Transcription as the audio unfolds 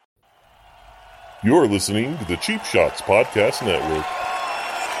You're listening to the Cheap Shots Podcast Network.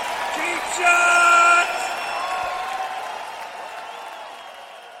 Cheap Shots!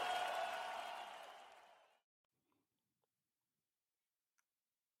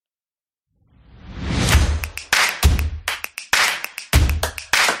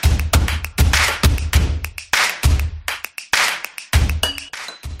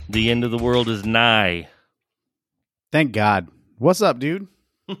 The end of the world is nigh. Thank God. What's up, dude?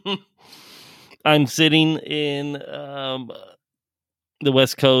 I'm sitting in the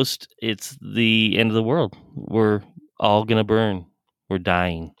West Coast. It's the end of the world. We're all going to burn. We're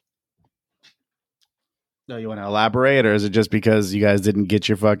dying. No, you want to elaborate, or is it just because you guys didn't get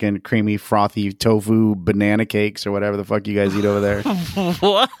your fucking creamy, frothy tofu banana cakes or whatever the fuck you guys eat over there?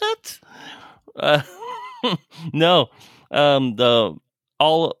 What? No.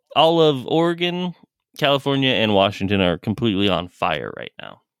 All of Oregon, California, and Washington are completely on fire right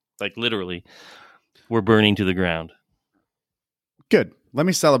now. Like, literally, we're burning to the ground. Good. Let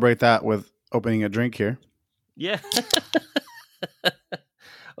me celebrate that with opening a drink here. Yeah.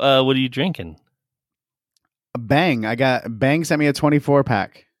 What are you drinking? Bang. Bang sent me a 24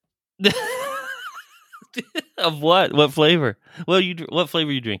 pack. Of what? What flavor? What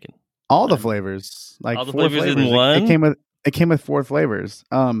flavor are you drinking? All the flavors. Like all the 4 flavors in one? It came with 4 flavors.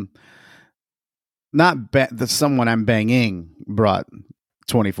 Someone I'm banging brought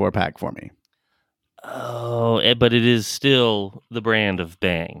 24 pack for me. Oh, but it is still the brand of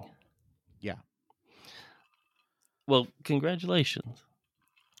Bang. Yeah. Well, congratulations.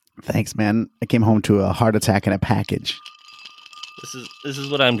 Thanks, man. I came home to a heart attack in a package. This is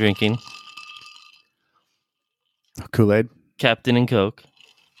what I'm drinking. Kool-Aid? Captain and Coke.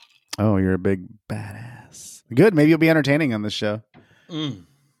 Oh, you're a big badass. Good. Maybe you'll be entertaining on this show.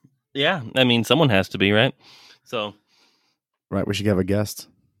 Yeah. I mean, someone has to be, right? So. Right. We should have a guest.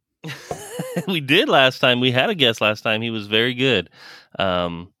 We did last time. We had a guest last time. He was very good.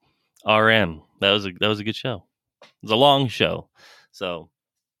 RM. That was a good show. It was a long show. So.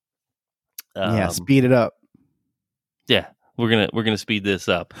 Yeah. Speed it up. Yeah. We're gonna speed this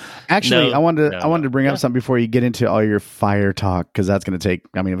up. Actually, I wanted to bring up something before you get into all your fire talk, because that's going to take.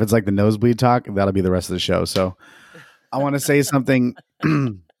 I mean, if it's like the nosebleed talk, that'll be the rest of the show. So, I want to say something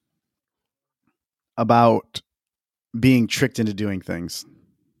about being tricked into doing things.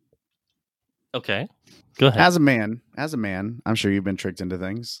 Okay, go ahead. As a man, I'm sure you've been tricked into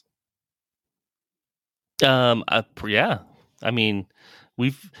things. Yeah. I mean,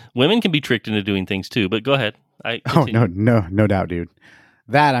 women can be tricked into doing things too. But go ahead. No doubt, dude.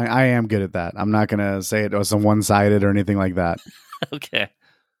 That I am good at that. I'm not gonna say it was one-sided or anything like that. Okay.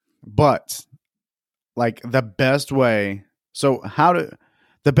 But like the best way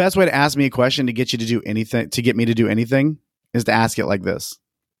to ask me a question to get you to do anything, to get me to do anything, is to ask it like this.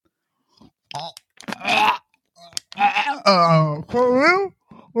 For real?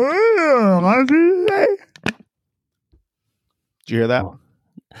 What did you say? Did you hear that?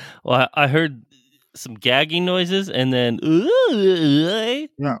 Well, I heard some gagging noises, and then yeah,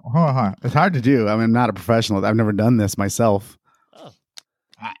 hold on. It's hard to do. I mean, I'm not a professional. I've never done this myself. Oh.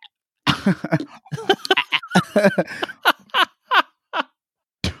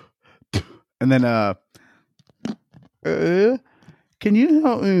 And then can you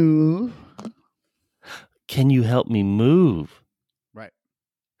help me move? Can you help me move? Right.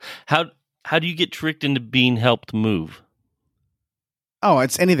 How do you get tricked into being helped move? Oh,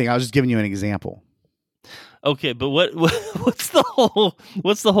 it's anything. I was just giving you an example. Okay, but what's the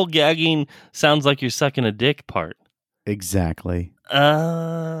whole gagging sounds like you're sucking a dick part? Exactly.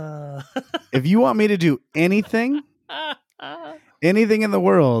 If you want me to do anything in the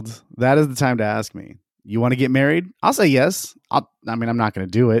world, that is the time to ask me. You want to get married? I'll say yes. I'm not going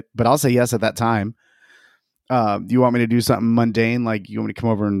to do it, but I'll say yes at that time. You want me to do something mundane, like you want me to come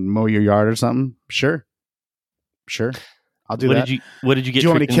over and mow your yard or something? Sure. I'll do that. What did you get? Do you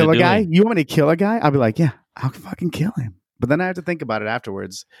want me to kill a guy? Doing? You want me to kill a guy? I'll be like, yeah, I'll fucking kill him. But then I have to think about it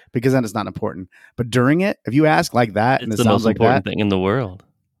afterwards, because then it's not important. But during it, if you ask like that, and it the sounds most like important that, thing in the world.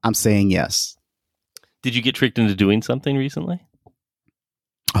 I'm saying yes. Did you get tricked into doing something recently?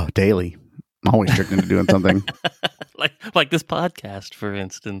 Oh, daily. I'm always tricked into doing something. like this podcast, for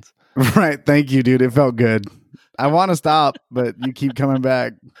instance. Right. Thank you, dude. It felt good. I want to stop, but you keep coming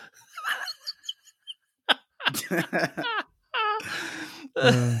back.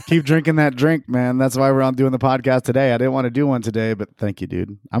 Keep drinking that drink, man. That's why we're on doing the podcast today. I didn't want to do one today, but thank you,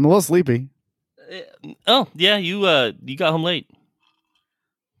 dude. I'm a little sleepy. Oh, yeah. You got home late.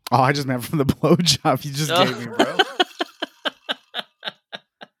 Oh, I just meant from the blowjob you just gave me, bro.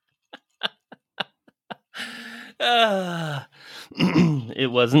 It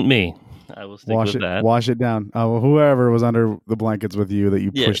wasn't me. I will stick with that. Wash it down. Oh, well, whoever was under the blankets with you that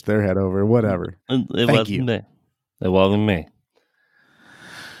you pushed their head over, whatever. It wasn't me. It wasn't me.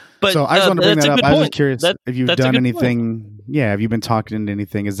 But so I just want to bring that up. I was just curious if you've done anything. Point. Yeah, have you been talking to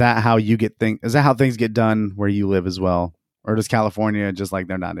anything? Is that how you get things? Is that how things get done where you live as well, or does California just like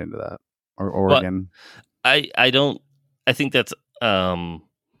they're not into that, or Oregon? Well, I don't. I think that's.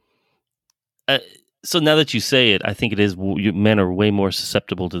 So now that you say it, I think it is. Men are way more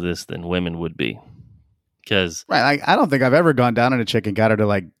susceptible to this than women would be. Because I don't think I've ever gone down on a chick and got her to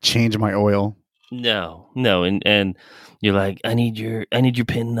like change my oil. No, and you're like, I need your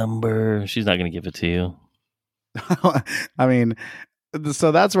PIN number. She's not going to give it to you. I mean,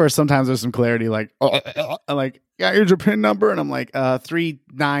 so that's where sometimes there's some clarity. Like, I'm like, yeah, here's your PIN number, and I'm like,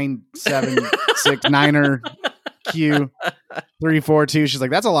 39769er Q 342. She's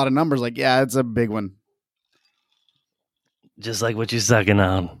like, that's a lot of numbers. Like, yeah, it's a big one. Just like what you're sucking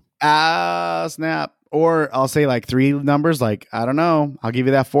on. Snap. Or I'll say like 3 numbers. Like, I don't know. I'll give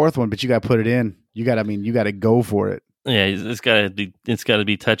you that 4th one, but you got to put it in. You got to go for it. Yeah, it's got to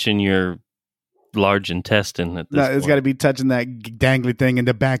be touching your large intestine at this point. It's got to be touching that dangly thing in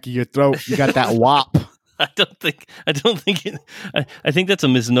the back of your throat. You got that wop. I think that's a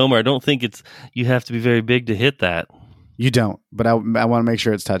misnomer. I don't think you have to be very big to hit that. You don't, but I want to make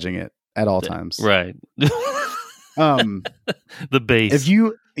sure it's touching it at all times. Right. The base.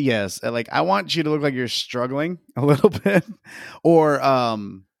 Yes, like I want you to look like you're struggling a little bit, or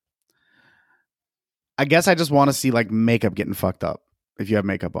I guess I just want to see like makeup getting fucked up if you have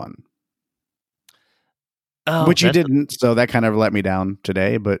makeup on, which you didn't, so that kind of let me down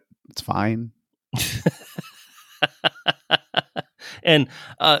today, but it's fine. And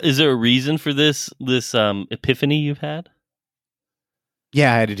is there a reason for this epiphany you've had?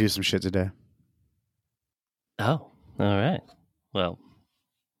 Yeah, I had to do some shit today. Oh, all right. Well,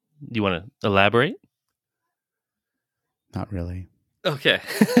 do you want to elaborate? Not really. Okay.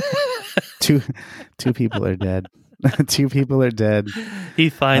 Two people are dead. 2 people are dead. He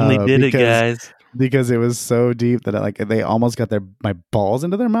finally did it, guys. Because it was so deep that they almost got my balls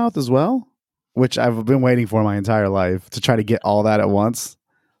into their mouth as well, which I've been waiting for my entire life to try to get all that at once.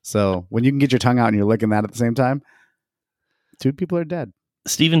 So when you can get your tongue out and you're licking that at the same time, 2 people are dead.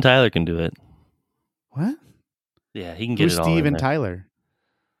 Steven Tyler can do it. What? Yeah, he can get Who's it all. Steven Tyler?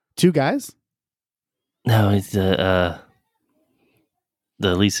 2 guys? No, he's the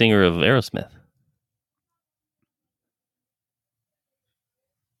lead singer of Aerosmith.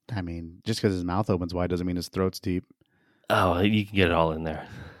 I mean, just because his mouth opens wide doesn't mean his throat's deep. Oh, you can get it all in there.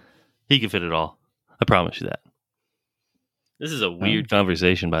 He can fit it all. I promise you that. This is a weird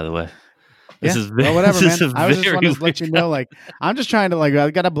conversation, by the way. This is very, whatever, man. I was just wanting to let you know, like, I'm just trying to, like, I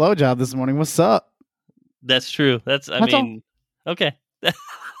got a blowjob this morning. What's up? That's true. Okay.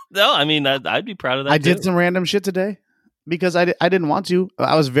 No, I mean, I'd be proud of that. I did some random shit today because I didn't want to.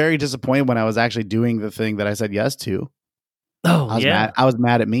 I was very disappointed when I was actually doing the thing that I said yes to. Oh, I was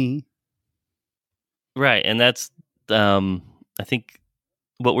mad at me. Right. And that's, I think,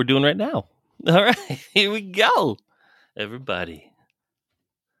 what we're doing right now. All right. Here we go. Everybody.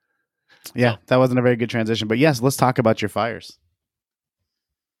 Yeah, that wasn't a very good transition. But yes, let's talk about your fires.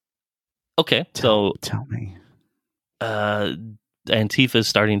 Okay. Tell me. Antifa is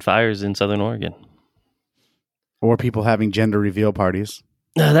starting fires in Southern Oregon. Or people having gender reveal parties.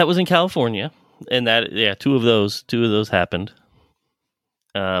 That was in California. And two of those happened.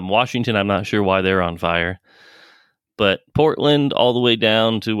 Washington, I'm not sure why they're on fire. But Portland, all the way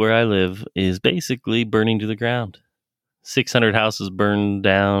down to where I live, is basically burning to the ground. 600 houses burned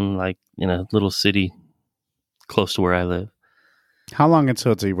down, like in a little city close to where I live. How long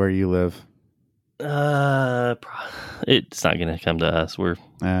until to where you live? It's not going to come to us. We're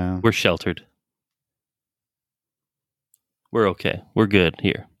sheltered. We're okay. We're good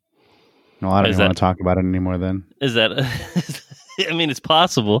here. No, I don't even want to talk about it anymore then. Is that... I mean, it's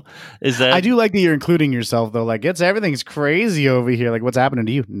possible. Is that... I do like that you're including yourself, though. Like, everything's crazy over here. Like, what's happening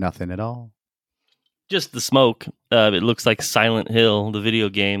to you? Nothing at all. Just the smoke. It looks like Silent Hill, the video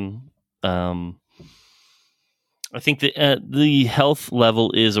game. I think the health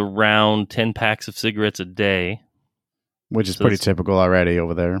level is around 10 packs of cigarettes a day. Which is pretty typical already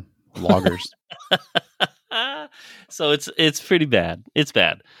over there. Loggers. So it's pretty bad. It's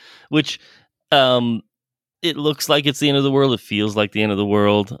bad. Which it looks like it's the end of the world. It feels like the end of the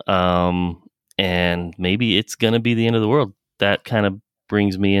world. And maybe it's going to be the end of the world. That kind of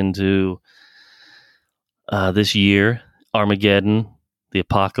brings me into this year, Armageddon, the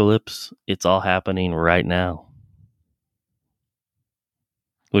apocalypse. It's all happening right now.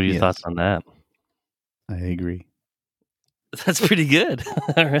 What are your thoughts on that? I agree. That's pretty good.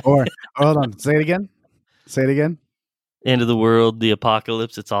 All right. Or hold on, say it again. Say it again. End of the world, the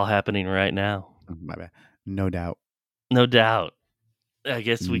apocalypse. It's all happening right now. My bad. No doubt. No doubt. I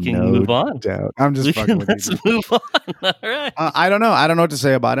guess we can No move on. doubt. I'm just fucking with Let's you. move on. All right. I don't know. I don't know what to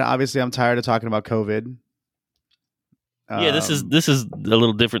say about it. Obviously, I'm tired of talking about COVID. Yeah, this is a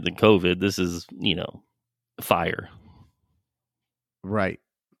little different than COVID. This is, fire. Right.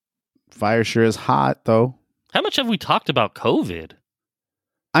 Fire sure is hot, though. How much have we talked about COVID?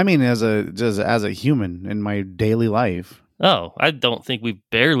 I mean, as a human in my daily life. Oh, I don't think we've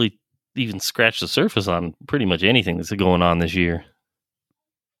barely even scratched the surface on pretty much anything that's going on this year.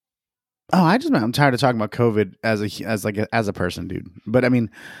 Oh, I'm tired of talking about COVID as a person, dude. But I mean,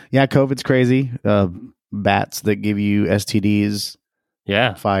 yeah, COVID's crazy. Bats that give you STDs,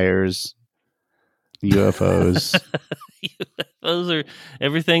 Yeah. fires, UFOs. Those are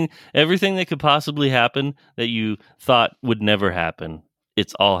everything that could possibly happen that you thought would never happen.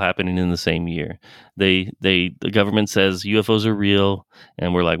 It's all happening in the same year. The government says UFOs are real,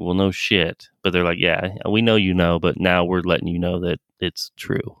 and we're like, well, no shit. But they're like, yeah, we know you know, but now we're letting you know that it's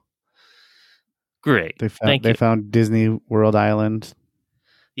true. Great. They found Disney World Island.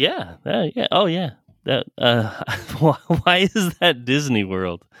 Yeah. Yeah. Oh, yeah. That. Why is that Disney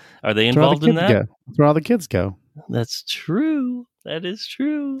World? Are they involved in that? That's where all the kids go. That's true. That is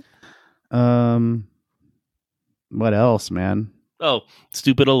true. What else, man? Oh,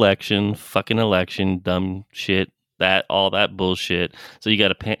 stupid election, fucking election, dumb shit. All that bullshit. So you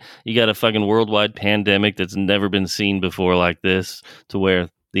got a fucking worldwide pandemic that's never been seen before like this, to where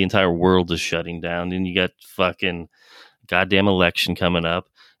the entire world is shutting down, and you got fucking goddamn election coming up,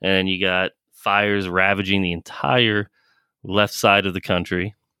 and you got fires ravaging the entire left side of the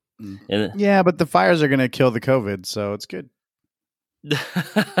country. And yeah, but the fires are going to kill the COVID, so it's good. that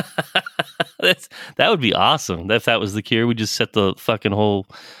would be awesome. If that was the cure, we just set the fucking whole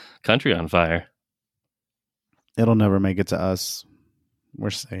country on fire. It'll never make it to us. We're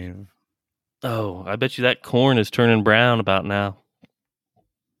safe. Oh, I bet you that corn is turning brown about now.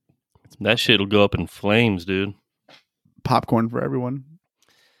 That shit'll go up in flames, dude. Popcorn for everyone.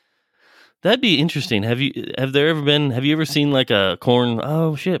 That'd be interesting. Have you ever seen like a corn?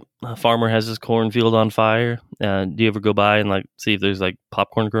 Oh shit! A farmer has his cornfield on fire. Do you ever go by and like see if there's like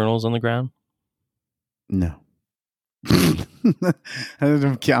popcorn kernels on the ground? No.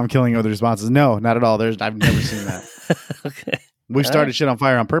 I'm killing other responses. No, not at all. I've never seen that. Okay. We've started shit on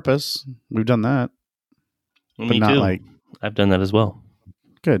fire on purpose. We've done that. Me not too. Like, I've done that as well.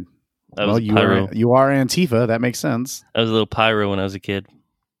 Good. Well, you are Antifa. That makes sense. I was a little pyro when I was a kid.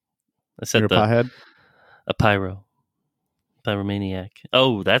 I said You're a pothead? A pyromaniac.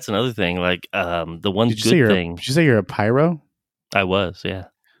 Oh, that's another thing. Like the one good thing. Did you say you're a pyro? I was, yeah.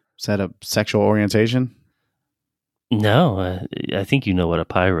 Is that a sexual orientation? No, I think you know what a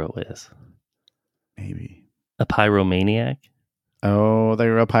pyro is. Maybe. A pyromaniac? Oh, they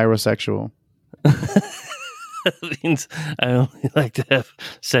were a pyrosexual. That means I only like to have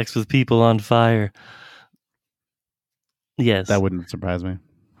sex with people on fire. Yes. That wouldn't surprise me.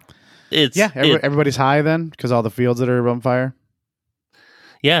 Everybody's high then because all the fields that are on fire.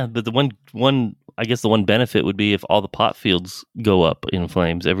 Yeah, but the one I guess the one benefit would be if all the pot fields go up in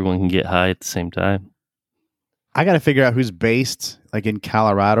flames, everyone can get high at the same time. I got to figure out who's based like in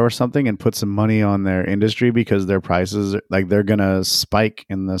Colorado or something and put some money on their industry, because their prices they're gonna spike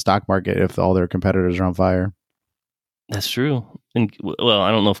in the stock market if all their competitors are on fire. That's true. And well,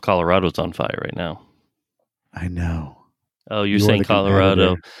 I don't know if Colorado's on fire right now. I know. Oh, you're saying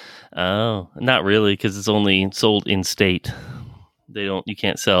Colorado? Oh, not really, because it's only sold in state. You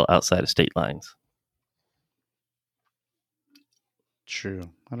can't sell outside of state lines. True.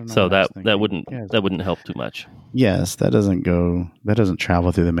 I don't know. So that wouldn't help too much. Yes, that doesn't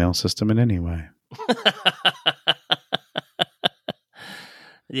travel through the mail system in any way.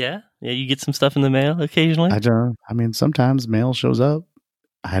 Yeah, you get some stuff in the mail occasionally. I mean, sometimes mail shows up.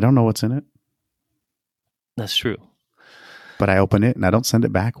 I don't know what's in it. That's true. But I open it and I don't send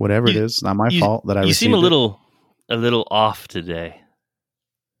it back. Whatever it is, not my fault that I received it. You seem a little off today.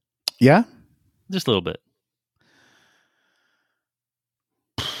 Yeah, just a little bit.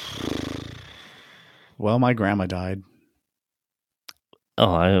 Well, my grandma died.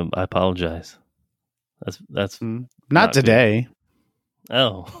 Oh, I apologize. That's not today. Good.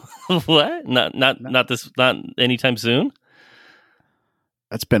 Oh, what? Not anytime soon.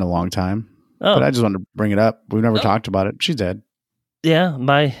 That's been a long time. Oh, but I just wanted to bring it up. We've never talked about it. She's dead. Yeah,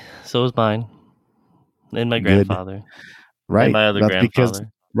 so is mine, and my grandfather. Right, and my other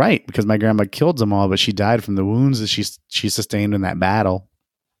grandfather. Because my grandma killed them all, but she died from the wounds that she sustained in that battle.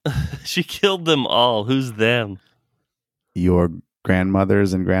 She killed them all. Who's them? Your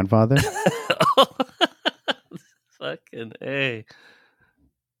grandmothers and grandfather? Fucking A.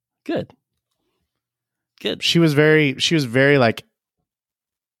 Good. She was very like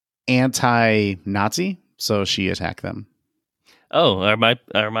anti-Nazi, so she attacked them. Oh,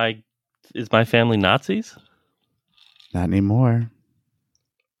 is my family Nazis? Not anymore.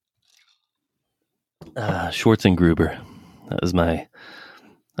 Schwarzengruber. That was my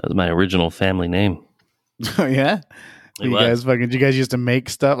original family name. Oh yeah. It You was. guys did you guys used to make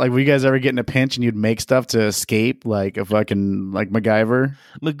stuff? Like, were you guys ever get in a pinch and you'd make stuff to escape, like a fucking like MacGyver?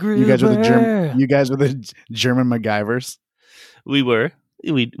 MacGruber. You guys were the German MacGyvers. We were.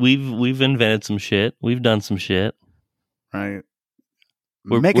 We've invented some shit. We've done some shit. Right.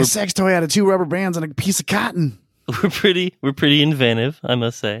 We're Make a sex toy out of 2 rubber bands and a piece of cotton. We're pretty inventive, I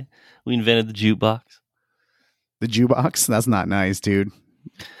must say. We invented the jukebox. The jukebox? That's not nice, dude.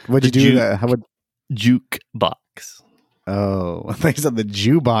 What'd you do? How would jukebox? Oh, I think you said the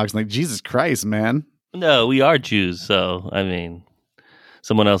jukebox. Like, Jesus Christ, man. No, we are Jews, so I mean,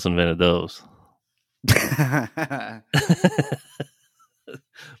 someone else invented those.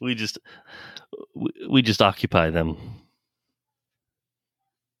 we just occupy them.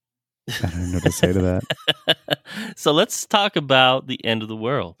 I don't know what to say to that. So let's talk about the end of the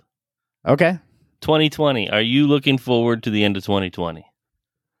world. Okay. 2020. Are you looking forward to the end of 2020?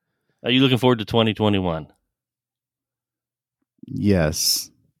 Are you looking forward to 2021?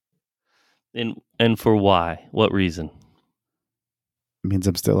 Yes. And for why? What reason? It means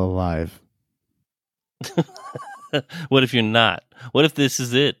I'm still alive. What if you're not? What if this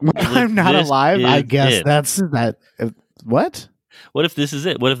is it? I'm not alive? I guess that's that. What? What if this is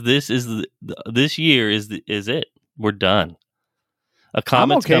it? What if this is this year is it? We're done. A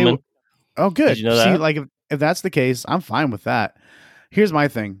comet's coming. Oh, good. Did you know that? See, like if that's the case, I'm fine with that. Here's my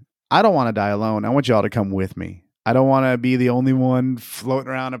thing. I don't want to die alone. I want y'all to come with me. I don't want to be the only one floating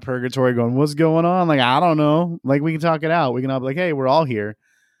around in purgatory going, what's going on? Like, I don't know. Like, we can talk it out. We can all be like, hey, we're all here.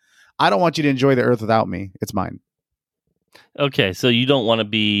 I don't want you to enjoy the earth without me. It's mine. Okay, so you don't want to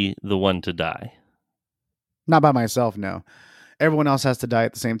be the one to die. Not by myself, no. Everyone else has to die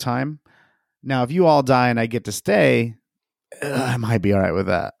at the same time. Now, if you all die and I get to stay, I might be all right with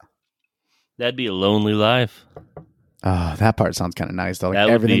that. That'd be a lonely life. Oh, that part sounds kind of nice, though. Like, That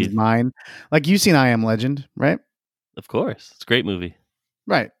would everything's be- mine. Like, you've seen I Am Legend, right? Of course. It's a great movie.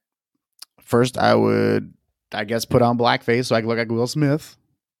 Right. First, I would, I guess, put on blackface so I could look like Will Smith.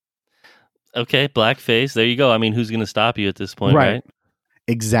 Okay, blackface. There you go. I mean, who's going to stop you at this point, right?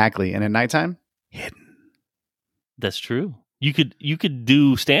 Exactly. And at nighttime, hidden. That's true. You could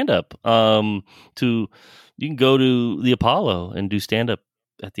do stand up. You can go to the Apollo and do stand up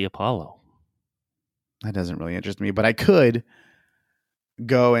at the Apollo. That doesn't really interest me, but I could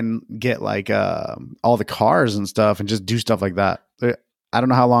go and get like all the cars and stuff and just do stuff like that. I don't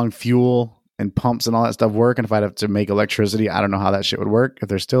know how long fuel and pumps and all that stuff work, and if I'd have to make electricity, I don't know how that shit would work. If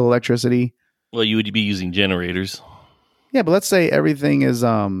there's still electricity. Well, you would be using generators. Yeah, but let's say everything is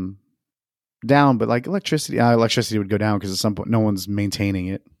down, but like electricity would go down because at some point no one's maintaining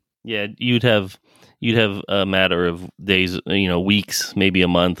it. Yeah, you'd have a matter of days, weeks, maybe a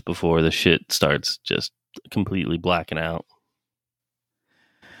month before the shit starts just completely blacking out.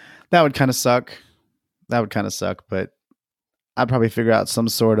 That would kind of suck. But I'd probably figure out some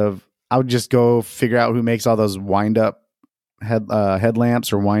sort of. I would just go figure out who makes all those wind up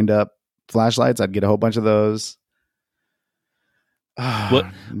headlamps or wind up flashlights. I'd get a whole bunch of those.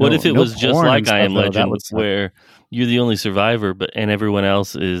 What if it was just like I Am Legend, where you're the only survivor, and everyone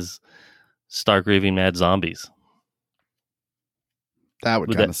else is stark raving mad zombies? That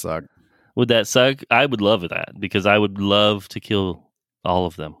would kind of suck. Would that suck? I would love that because I would love to kill all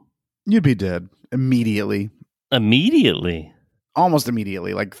of them. You'd be dead immediately. Immediately? Almost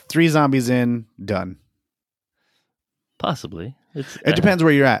immediately. Like 3 zombies in, done. Possibly. It depends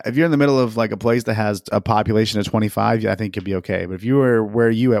where you're at. If you're in the middle of like a place that has a population of 25, I think you'd be okay. But if you were where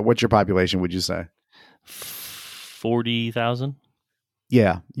are you at, what's your population, would you say? 40,000?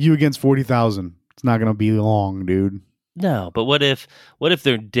 Yeah. You against 40,000. It's not going to be long, dude. No, but what if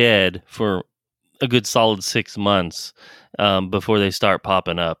they're dead for a good solid 6 months before they start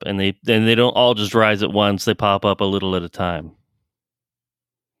popping up, and they don't all just rise at once? They pop up a little at a time,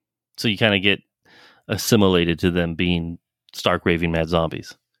 so you kind of get assimilated to them being stark raving mad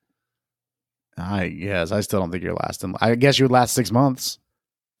zombies. I still don't think you're lasting. I guess you would last 6 months.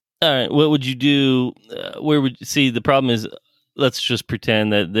 All right, what would you do? Where would you see the problem is? Let's just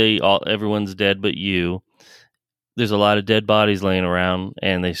pretend that everyone's dead but you. There's a lot of dead bodies laying around,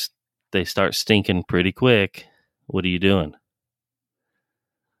 and they start stinking pretty quick. What are you doing?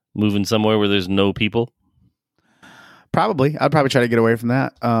 Moving somewhere where there's no people? Probably. I'd probably try to get away from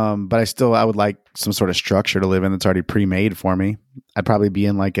that. But I would like some sort of structure to live in that's already pre-made for me. I'd probably be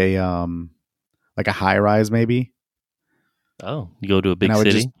in like a high rise maybe. Oh, you go to a big And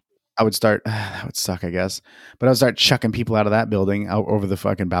city? I would start, that would suck, I guess. But I would start chucking people out of that building out over the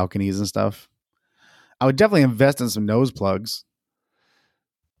fucking balconies and stuff. I would definitely invest in some nose plugs.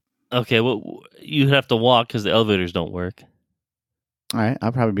 Okay, well, you'd have to walk because the elevators don't work. All right.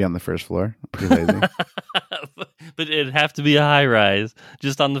 I'll probably be on the first floor. I'm pretty lazy. But it'd have to be a high rise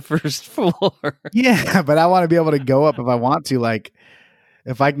just on the first floor. Yeah, but I want to be able to go up if I want to. Like,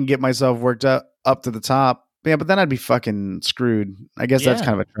 if I can get myself worked up to the top. Yeah, but then I'd be fucking screwed. I guess that's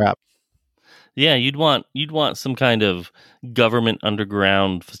kind of a trap. Yeah, you'd want some kind of government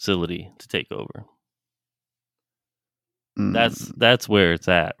underground facility to take over. That's where it's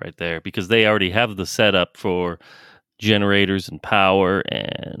at right there, because they already have the setup for generators and power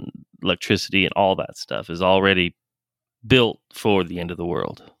and electricity and all that stuff is already built for the end of the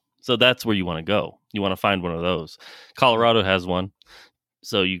world. So that's where you want to go. You want to find one of those. Colorado has one.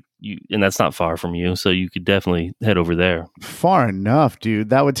 So you and that's not far from you. So you could definitely head over there. Far enough, dude.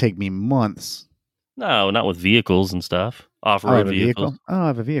 That would take me months. No, not with vehicles and stuff. Off-road vehicles. I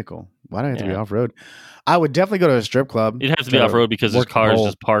have a vehicle. Why do I have to be off-road? I would definitely go to a strip club. It'd have to be off-road because there's cars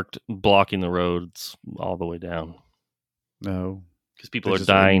just parked blocking the roads all the way down. No. Because people are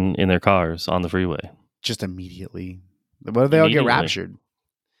dying in their cars on the freeway. Just immediately. What if they all get raptured?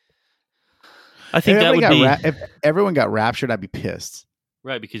 I think that would be... if everyone got raptured, I'd be pissed.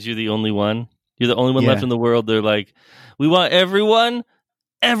 Right, because you're the only one. You're the only one left in the world. They're like, we want everyone.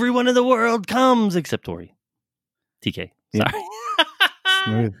 Everyone in the world comes except Tori. TK. Sorry.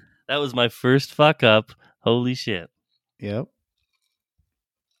 Smooth. That was my first fuck up. Holy shit. Yep.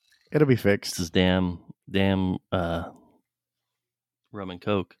 It'll be fixed. This is damn rum and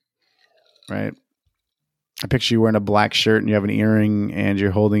coke. Right. I picture you wearing a black shirt and you have an earring and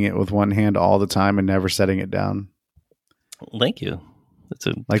you're holding it with one hand all the time and never setting it down. Thank you. That's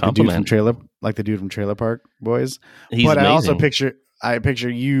a like compliment. The dude from Trailer Park Boys. He's but amazing. I also picture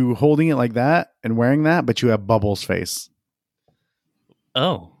you holding it like that and wearing that, but you have Bubbles' face.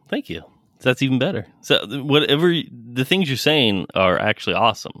 Oh, thank you. That's even better. So whatever the things you're saying are actually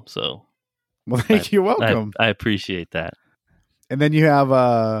awesome. So, well, you're welcome. I appreciate that. And then you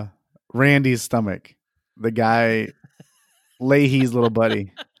have Randy's stomach, the guy Leahy's little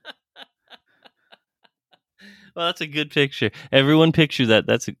buddy. Well, that's a good picture. Everyone picture that.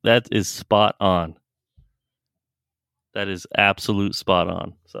 That is spot on. That is absolute spot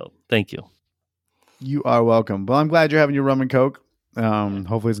on. So thank you. You are welcome. Well, I'm glad you're having your rum and coke.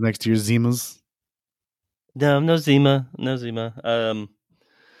 Hopefully it's next to your Zimas. No Zima. I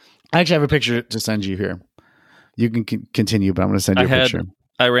actually have a picture to send you here. You can continue, but I'm going to send you a picture.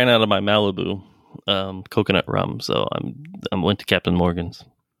 I ran out of my Malibu coconut rum, so I went to Captain Morgan's.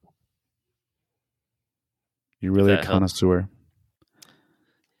 You're really a connoisseur.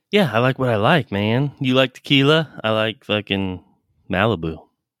 Yeah, I like what I like, man. You like tequila? I like fucking Malibu.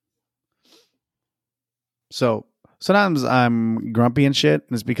 So sometimes I'm grumpy and shit.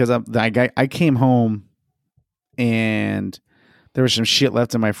 And it's because I came home and there was some shit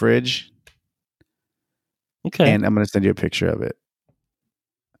left in my fridge. Okay. And I'm going to send you a picture of it.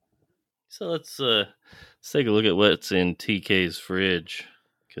 So let's take a look at what's in TK's fridge.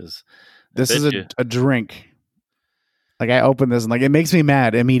 Because this is a drink. Like I open this and like it makes me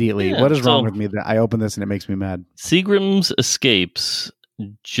mad immediately. Yeah, what is wrong with me that I open this and it makes me mad? Seagram's Escapes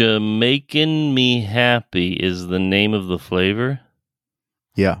Jamaican Me Happy is the name of the flavor.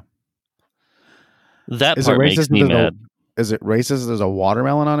 Yeah. That part makes me mad. Is it racist? There's a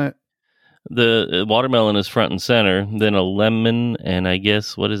watermelon on it? The watermelon is front and center, then a lemon, and I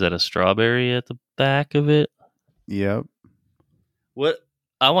guess, what is that, a strawberry at the back of it? Yep. What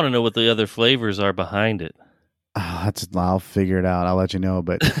I want to know what the other flavors are behind it. Oh, I'll figure it out. I'll let you know.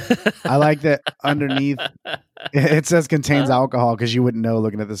 But I like that underneath it says contains alcohol because you wouldn't know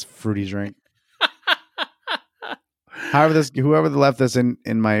looking at this fruity drink. However, whoever left this in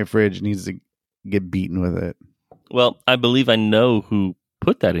my fridge needs to get beaten with it. Well, I believe I know who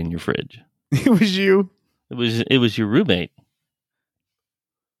put that in your fridge. It was you. It was your roommate.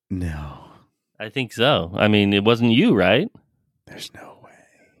 No. I think so. I mean, it wasn't you, right? There's no way.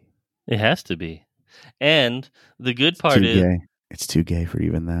 It has to be. And the good part is gay. It's too gay for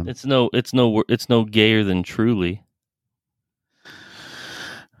even them. It's no gayer than Truly.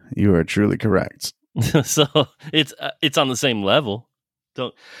 You are truly correct. So it's on the same level.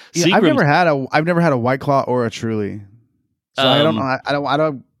 I've never had a White Claw or a Truly. So I don't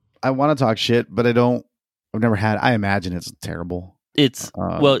know. I want to talk shit, but I don't. I've never had. I imagine it's terrible.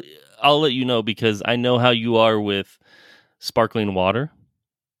 Well, I'll let you know because I know how you are with sparkling water.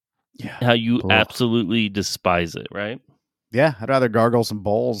 Yeah. How you Ugh. absolutely despise it, right? Yeah, I'd rather gargle some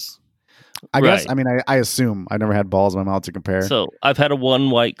balls. I Right. guess. I mean, I assume I've never had balls in my mouth to compare. So I've had a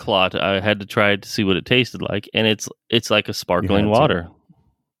one White Claw. I had to try it to see what it tasted like, and it's like a sparkling had to. water.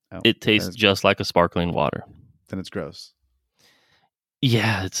 Oh, It tastes just like a sparkling water. then it's gross.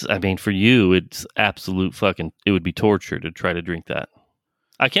 Yeah, I mean, for you, it's absolute fucking. It would be torture to try to drink that.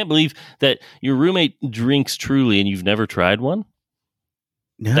 I can't believe that your roommate drinks Truly and you've never tried one.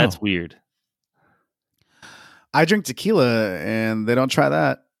 No, That's weird. I drink tequila and they don't try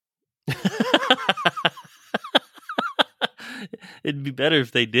that. It'd be better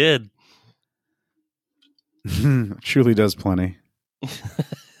if they did. Truly does plenty.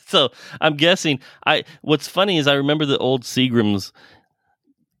 So I'm guessing. What's funny is I remember the old Seagram's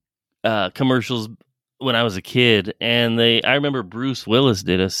commercials when I was a kid, and I remember Bruce Willis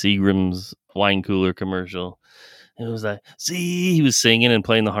did a Seagram's wine cooler commercial. It was like, see, he was singing and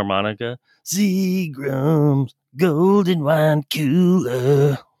playing the harmonica. Seagram's golden wine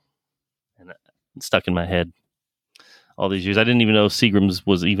cooler, and it's stuck in my head all these years. I didn't even know Seagram's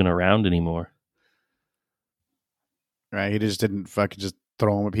was even around anymore. Right? He just didn't fucking just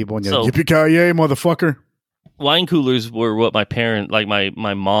throw them at people and So- yell, "Yippee-ki-yay, motherfucker!" Wine coolers were what my parent, like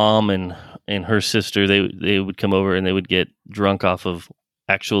my mom and her sister, they would come over and they would get drunk off of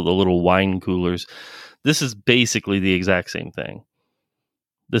the little wine coolers. This is basically the exact same thing.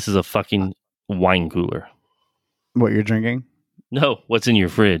 This is a fucking wine cooler. What you're drinking? No, what's in your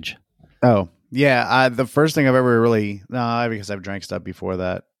fridge? Oh, yeah. The first thing I've ever really because I've drank stuff before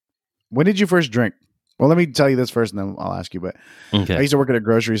that. When did you first drink? Well, let me tell you this first, and then I'll ask you. But Okay. I used to work at a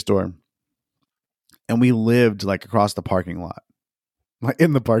grocery store, and we lived like across the parking lot, like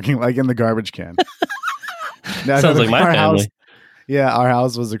in the parking, like in the garbage can. Sounds like my our family. house- yeah, our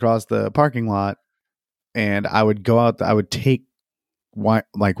house was across the parking lot, and I would go out. I would take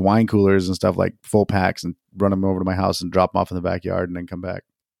wine coolers and stuff, like full packs, and run them over to my house and drop them off in the backyard, and then come back.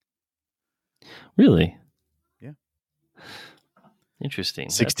 Really? Yeah. Interesting.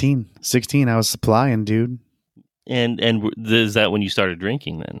 16. I was supplying, dude. And is that when you started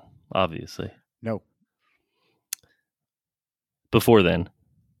drinking then? Obviously. No. Before then.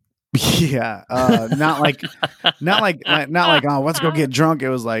 Yeah. Not like, oh, let's go get drunk. It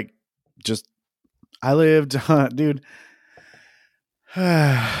was like, just, I lived, dude.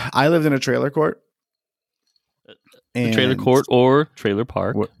 I lived in a trailer court. A trailer court or trailer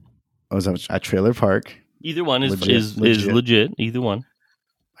park. I was at a trailer park. Either one is Legit. legit. Either one.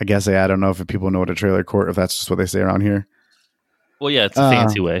 I guess I don't know if people know what a trailer court, if that's just what they say around here. Well, yeah, it's a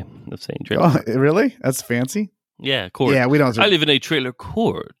fancy way of saying trailer. Oh, really? That's fancy? Yeah, court. Yeah, we don't. I live in a trailer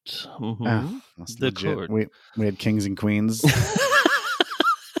court. Mm-hmm. That's The legit. court. We had kings and queens.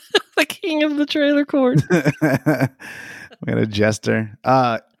 The king of the trailer court. We had a jester.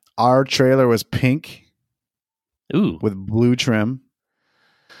 Our trailer was pink Ooh. with blue trim.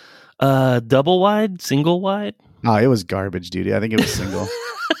 Double wide? Single wide? Oh, it was garbage, dude. I think it was single.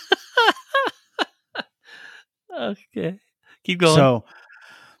 Okay. Keep going. So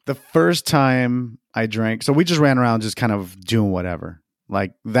the first time I drank, so we just ran around just kind of doing whatever.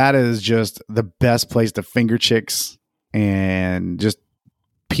 Like, that is just the best place to finger chicks, and just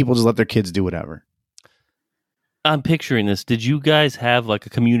people just let their kids do whatever. I'm picturing this. Did you guys have like a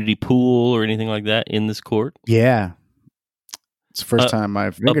community pool or anything like that in this court? Yeah. It's the first time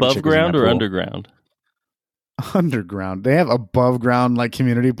I've Above ground or underground? Underground. They have above ground like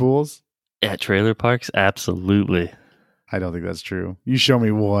community pools. At trailer parks? Absolutely. I don't think that's true. You show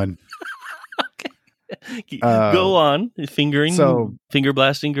me one. Go on. Finger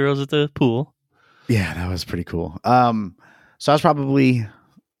blasting girls at the pool. Yeah, that was pretty cool. So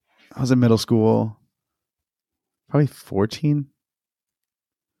I was in middle school, probably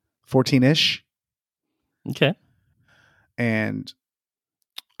 14-ish. Okay. And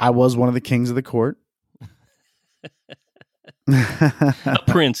I was one of the kings of the court. A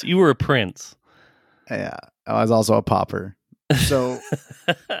prince. You were a prince. Yeah. I was also a pauper. So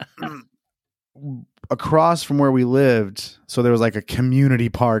across from where we lived, so there was like a community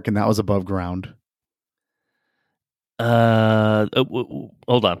park, and that was above ground.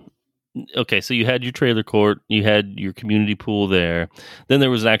 Hold on. Okay, so you had your trailer court, you had your community pool there. Then there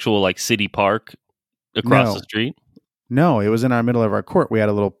was an actual like city park across the street. No, it was in our middle of our court. We had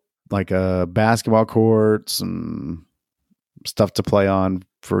a little like a basketball court, some stuff to play on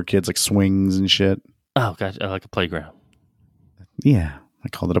for kids, like swings and shit. Oh, gosh, like a playground. Yeah, I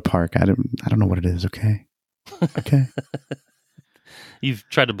called it a park. I don't know what it is. Okay. You've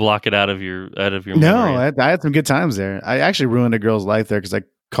tried to block it out of your memory. No, I had some good times there. I actually ruined a girl's life there because I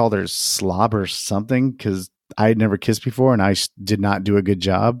called her slob or something, because I had never kissed before, and I did not do a good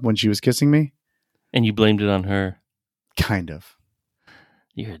job when she was kissing me. And you blamed it on her. Kind of.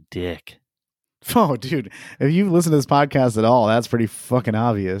 You're a dick. Oh, dude, if you listen to this podcast at all, that's pretty fucking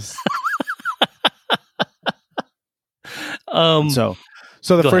obvious.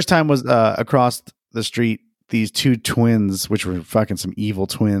 So the first time was across the street. These two twins, which were fucking some evil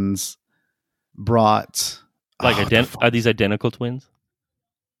twins, brought are these identical twins?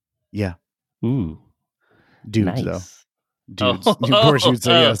 Yeah. Ooh, dudes nice. Though. Dudes. Of course, you'd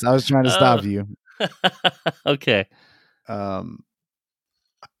say yes. I was trying to stop you. Okay. I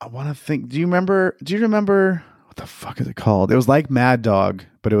want to think. Do you remember what the fuck is it called? It was like Mad Dog,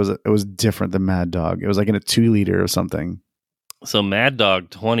 but it was different than Mad Dog. It was like in a 2-liter or something. So Mad Dog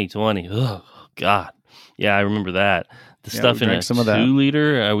 2020. Oh God. Yeah, I remember that. The stuff in a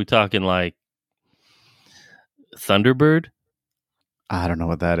 2-liter. Are we talking like Thunderbird? I don't know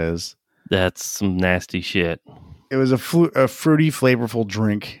what that is. That's some nasty shit. It was a fruity, flavorful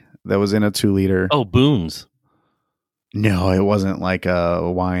drink that was in a 2-liter. Oh, Boone's. No, it wasn't like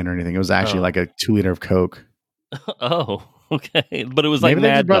a wine or anything. It was actually like a 2-liter of Coke. Oh, okay. But it was maybe like they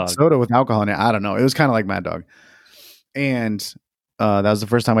Mad just brought Dog. soda with alcohol in it. I don't know. It was kind of like Mad Dog. And that was the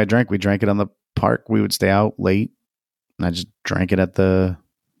first time I drank. We drank it on the park. We would stay out late, and I just drank it at the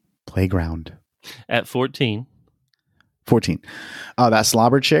playground. At 14. 14. That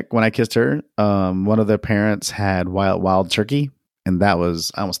slobber chick, when I kissed her, one of the parents had wild turkey, and that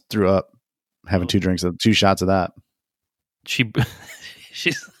was, I almost threw up having 2 shots of that.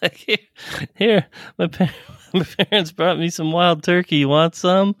 She's like, here, my parents brought me some wild turkey. You want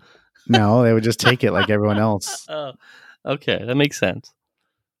some? No, they would just take it like everyone else. Oh, okay, that makes sense.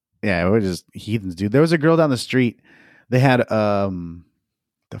 Yeah, we were just heathens, dude. There was a girl down the street. They had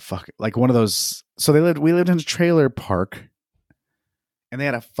like one of those. So we lived in a trailer park, and they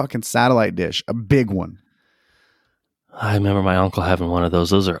had a fucking satellite dish, a big one. I remember my uncle having one of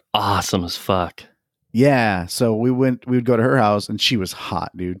those. Those are awesome as fuck. Yeah, so we would go to her house, and she was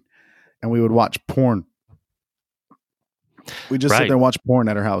hot, dude. And we would watch porn. We just sit there and watch porn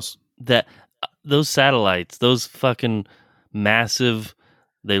at her house. Those satellites, those fucking massive,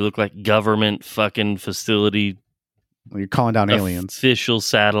 they look like government fucking facility. You're calling down aliens. Official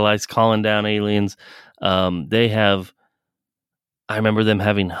satellites calling down aliens. I remember them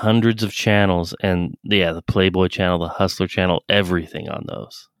having hundreds of channels, and the Playboy channel, the Hustler channel, everything on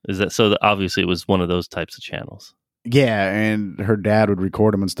those. Is that so? Obviously, it was one of those types of channels. Yeah, and her dad would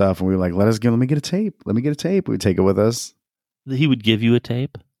record them and stuff, and we were like, let me get a tape. Let me get a tape. We'd take it with us. He would give you a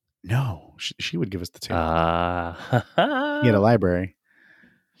tape? No, she would give us the tape. He had a library.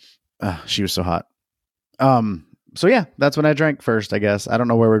 She was so hot. So yeah, that's when I drank first, I guess. I don't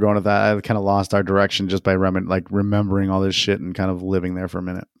know where we're going with that. I kind of lost our direction just by remembering all this shit and kind of living there for a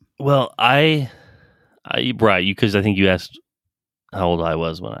minute. Well, because I think you asked how old I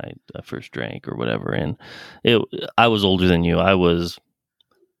was when I first drank or whatever, and I was older than you. I was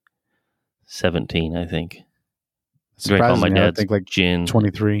 17, I think. Drank all my dad's gin,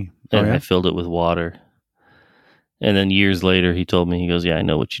 23, and I filled it with water. And then years later, he told me, he goes, "Yeah, I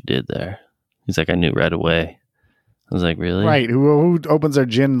know what you did there." He's like, "I knew right away." I was like, "Really?" Right. Who opens their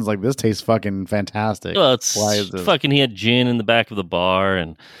gin and is like, "This tastes fucking fantastic"? Well, why is this? Fucking, he had gin in the back of the bar,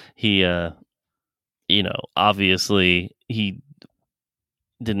 and he, obviously he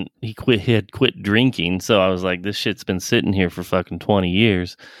had quit drinking. So I was like, this shit's been sitting here for fucking 20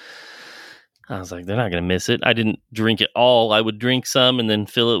 years. I was like, they're not going to miss it. I didn't drink it all. I would drink some and then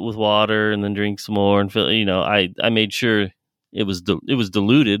fill it with water and then drink some more and fill, I made sure it was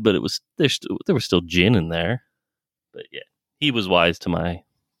diluted, but there was still gin in there. But yeah, he was wise to my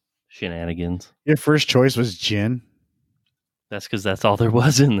shenanigans. Your first choice was gin? That's because that's all there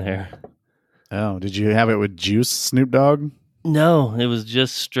was in there. Oh, did you have it with juice, Snoop Dogg? No, it was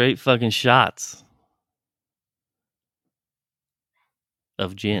just straight fucking shots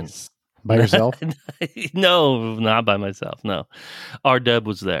of gin. By yourself? No, not by myself. No. R-Dub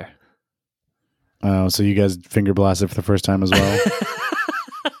was there. Oh, so you guys finger blasted for the first time as well?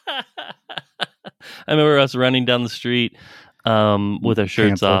 I remember us running down the street with our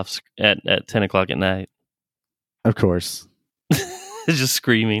shirts off at 10 o'clock at night. Of course. Just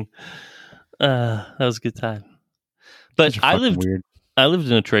screaming. That was a good time. But I lived in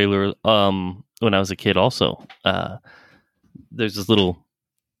a trailer when I was a kid also. There's this little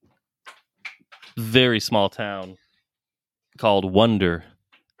very small town called Wonder,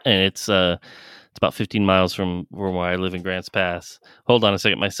 and it's about 15 miles from where I live in Grants Pass. Hold on a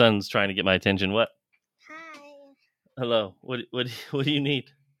second, my son's trying to get my attention. What? Hi. Hello. What do you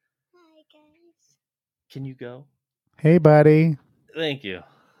need? Hi guys. Can you go? Hey, buddy. Thank you.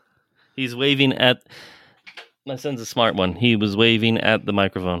 He's waving at My son's a smart one. He was waving at the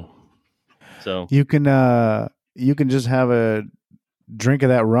microphone. So You can just have a drink of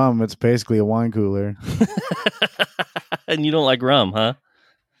that rum. It's basically a wine cooler. and you don't like rum, huh?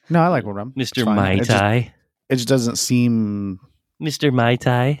 No, I like rum. It's Mr. fine. Mai Tai. It just doesn't seem. Mr. Mai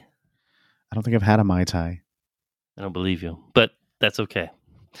Tai. I don't think I've had a Mai Tai. I don't believe you, but that's okay.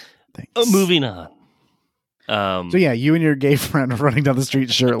 Thanks. Moving on. So yeah, you and your gay friend are running down the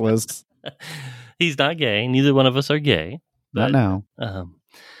street shirtless. He's not gay. Neither one of us are gay. Not now.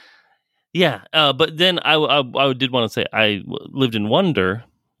 Yeah, but then I did want to say lived in Wonder.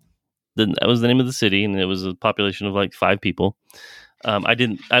 Then that was the name of the city, and it was a population of like 5 people.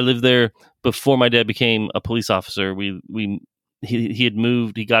 I lived there before my dad became a police officer. He had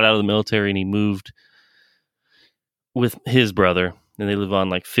moved. He got out of the military, and he moved with his brother, and they live on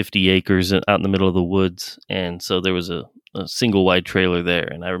like 50 acres out in the middle of the woods. And so there was a single wide trailer there,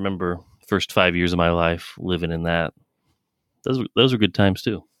 and I remember first 5 years of my life living in that. Those were good times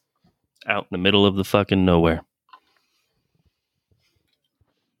too. Out in the middle of the fucking nowhere.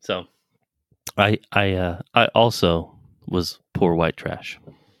 So, I also was poor white trash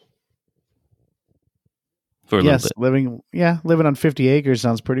for a little bit. Living on 50 acres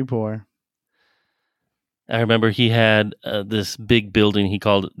sounds pretty poor. I remember he had this big building. They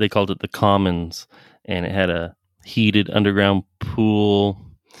called it the Commons, and it had a heated underground pool.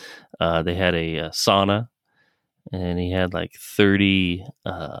 They had a sauna, and he had like 30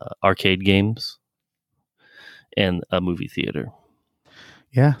 arcade games and a movie theater.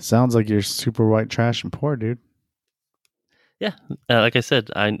 Yeah, sounds like you're super white trash and poor, dude. Yeah, like I said,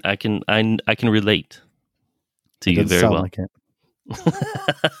 I can relate to you very well. Like it.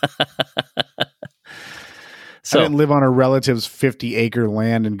 So, I didn't live on a relative's 50-acre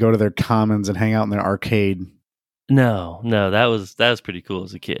land and go to their commons and hang out in their arcade. No, that was pretty cool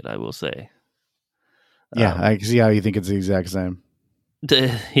as a kid, I will say. Yeah, I can see how you think it's the exact same.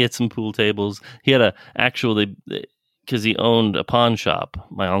 He had some pool tables. He had because he owned a pawn shop.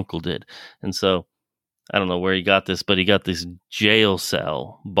 My uncle did, and so I don't know where he got this, but he got this jail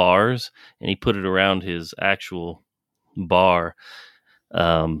cell bars, and he put it around his actual bar,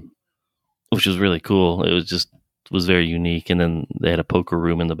 which was really cool. It was very unique. And then they had a poker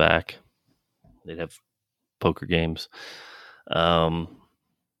room in the back. They'd have poker games. Yeah,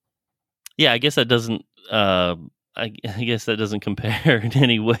 I guess that doesn't. I guess that doesn't compare in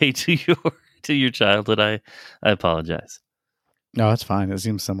any way to your childhood. I apologize. No, it's fine. It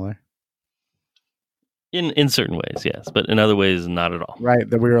seems similar. In certain ways, yes, but in other ways, not at all. Right,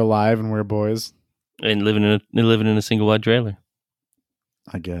 that we were alive and we were boys. And living in a single wide trailer.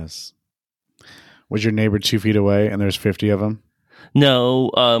 I guess. Was your neighbor 2 feet away and there's 50 of them?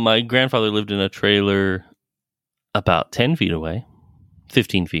 No, my grandfather lived in a trailer about 10 feet away,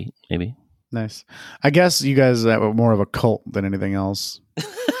 15 feet maybe. Nice. I guess you guys were more of a cult than anything else.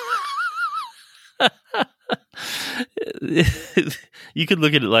 You could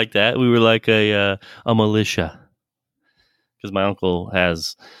look at it like that. We were like a militia, because my uncle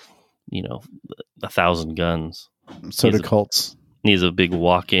has, 1,000 guns. So do cults. He has a big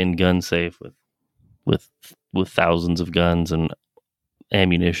walk-in gun safe with thousands of guns and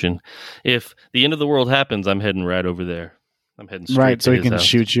ammunition. If the end of the world happens, I'm heading right over there. I'm heading straight right, to so he his can house.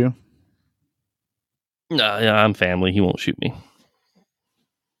 shoot you. No, yeah, I'm family. He won't shoot me.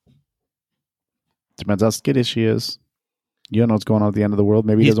 Depends how skittish he is. You don't know what's going on at the end of the world.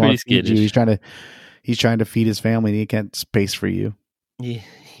 Maybe he He's doesn't want to pretty feed you. skittish. He's trying to feed his family and he can't space for you.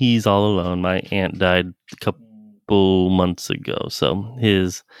 He's all alone. My aunt died a couple months ago, so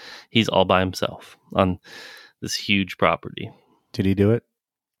he's all by himself on this huge property. Did he do it?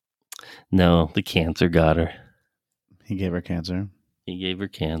 No, the cancer got her. He gave her cancer. He gave her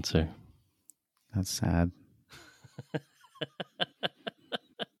cancer. That's sad.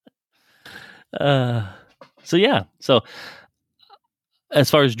 So yeah. So as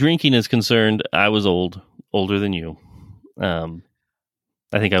far as drinking is concerned, I was older than you.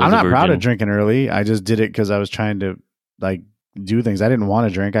 I think I'm not proud of drinking early. I just did it because I was trying to do things. I didn't want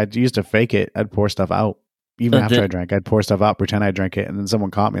to drink. I used to fake it. I'd pour stuff out. Even after I drank, I'd pour stuff out, pretend I drank it, and then someone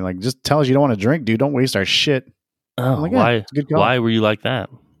caught me. Like, just tell us you don't want to drink, dude. Don't waste our shit. Oh, like, why? It's a good call. Why were you like that?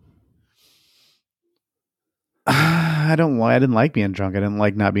 I didn't like being drunk. I didn't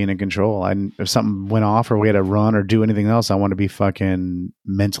like not being in control. If something went off or we had to run or do anything else, I want to be fucking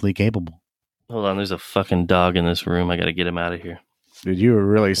mentally capable. Hold on, there's a fucking dog in this room. I got to get him out of here. Dude, you were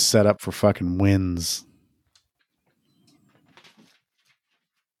really set up for fucking wins.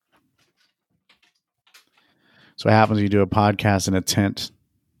 So what happens when you do a podcast in a tent?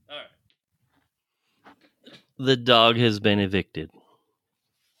 All right. The dog has been evicted.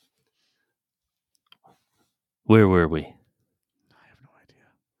 Where were we? I have no idea.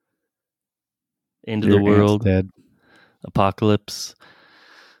 End of Your the aunt's world, dead. apocalypse.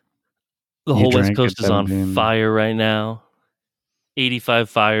 The You whole West drank Coast at is on 17. fire right now. 85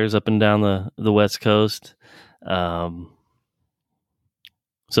 fires up and down the West Coast. So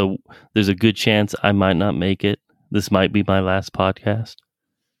there's a good chance I might not make it. This might be my last podcast.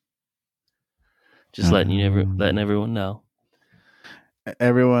 Just letting everyone know.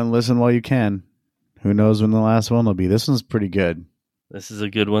 Everyone, listen while you can. Who knows when the last one will be? This one's pretty good. This is a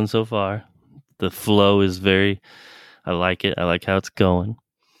good one so far. The flow is very. I like it. I like how it's going.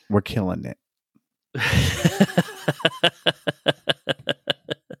 We're killing it.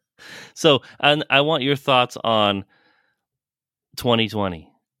 So, I want your thoughts on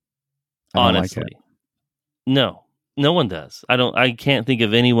 2020. I don't Honestly, like it. no one does. I can't think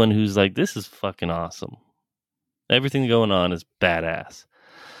of anyone who's like, this is fucking awesome. Everything going on is badass.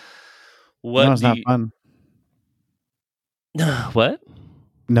 No, it's not fun. What?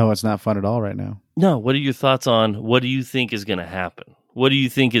 No, it's not fun at all right now. No, what are your thoughts on what do you think is going to happen? What do you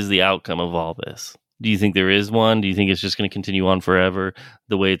think is the outcome of all this? Do you think there is one? Do you think it's just going to continue on forever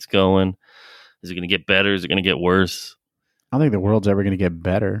the way it's going? Is it going to get better? Is it going to get worse? I don't think the world's ever going to get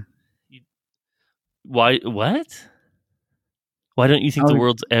better. Why? What? Why don't you think the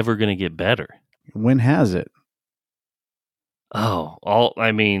world's ever going to get better? When has it? Oh,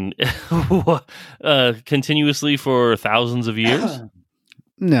 continuously for thousands of years?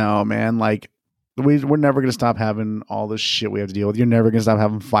 No, man. Like, we're never going to stop having all this shit we have to deal with. You're never going to stop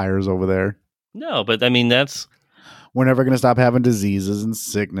having fires over there. No, but I mean, we're never going to stop having diseases and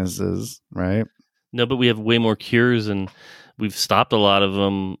sicknesses, right? No, but we have way more cures, and we've stopped a lot of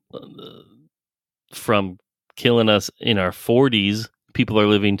them from killing us in our 40s. People are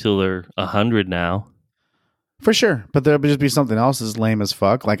living till they're 100 now. For sure. But there'll just be something else that's lame as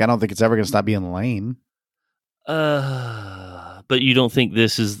fuck. Like, I don't think it's ever going to stop being lame. But you don't think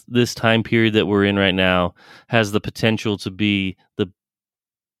this time period that we're in right now has the potential to be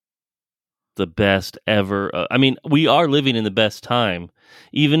the best ever? I mean, we are living in the best time.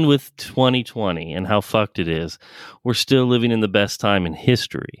 Even with 2020 and how fucked it is, we're still living in the best time in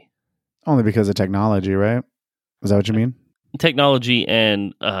history. Only because of technology, right? Is that what you mean? Technology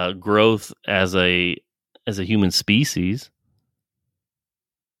and growth as a human species.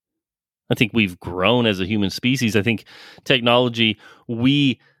 I think we've grown as a human species. I think technology,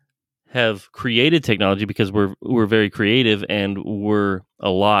 we have created technology because we're very creative, and we're a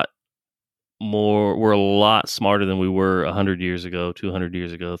lot smarter than we were 100 years ago, 200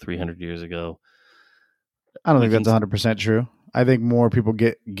 years ago, 300 years ago. I don't think that's 100% true. I think more people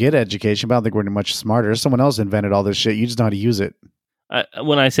get education, but I don't think we're much smarter. Someone else invented all this shit. You just know how to use it.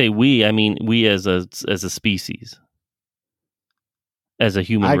 When I say we, I mean we as a species, as a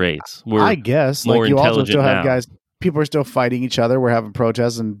human race. I guess more like you intelligent also still have now. guys. People are still fighting each other. We're having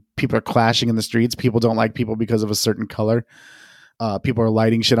protests, and people are clashing in the streets. People don't like people because of a certain color. People are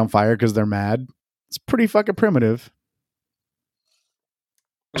lighting shit on fire because they're mad. It's pretty fucking primitive.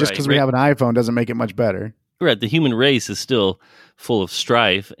 Just because we have an iPhone doesn't make it much better. Right. The human race is still full of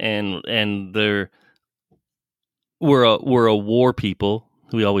strife, and we're a war people.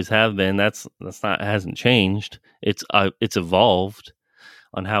 We always have been. That's not hasn't changed. It's evolved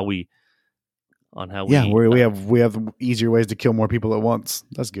on how we. We have easier ways to kill more people at once.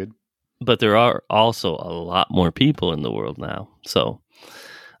 That's good. But there are also a lot more people in the world now. So,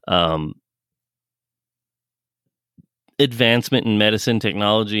 advancement in medicine,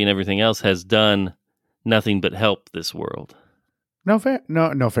 technology, and everything else has done nothing but help this world. No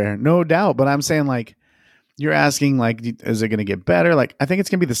doubt. But I'm saying, like, you're asking, like, is it going to get better? Like, I think it's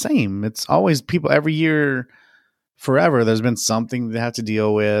going to be the same. It's always people every year, forever. There's been something they have to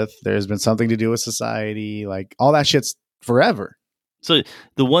deal with. There's been something to do with society. Like, all that shit's forever. So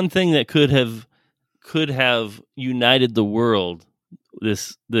the one thing that could have united the world,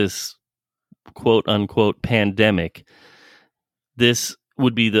 this quote unquote pandemic, this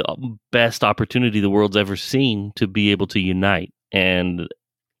would be the best opportunity the world's ever seen to be able to unite, and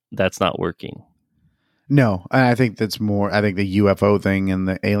that's not working. No, I think that's more. I think the UFO thing and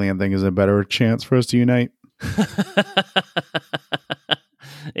the alien thing is a better chance for us to unite.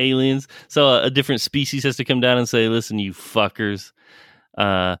 Aliens. So a different species has to come down and say, "Listen, you fuckers,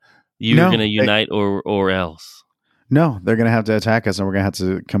 you're going to unite or else." No, they're going to have to attack us, and we're going to have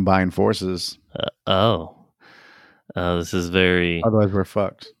to combine forces. This is very. Otherwise, we're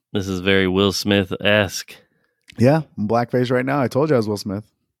fucked. This is very Will Smith-esque. Yeah, I'm blackface right now. I told you I was Will Smith.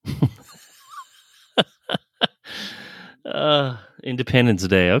 Independence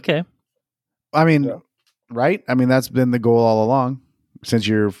Day. Okay. I mean, right? I mean, that's been the goal all along. Since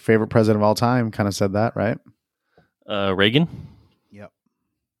your favorite president of all time kind of said that, right? Reagan. Yep.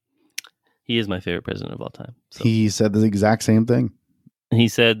 He is my favorite president of all time. So. He said the exact same thing. He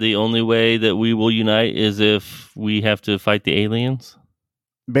said the only way that we will unite is if we have to fight the aliens.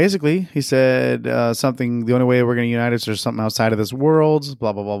 Basically, he said something, the only way we're going to unite is there's something outside of this world,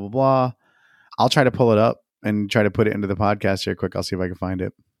 blah, blah, blah, blah, blah. I'll try to pull it up and try to put it into the podcast here quick. I'll see if I can find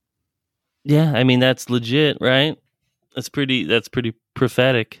it. Yeah, I mean, that's legit, right? That's pretty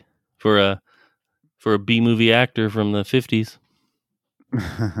prophetic for a B-movie actor from the 50s.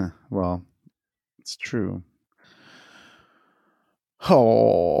 Well, it's true.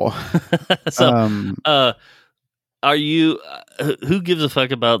 Oh. So, are you who gives a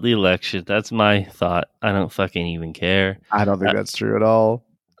fuck about the election? That's my thought. I don't fucking even care. I don't think that's true at all.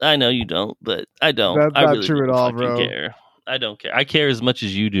 I know you don't, but I don't. That's I not really true at don't all, fucking bro. care. I don't care. I care as much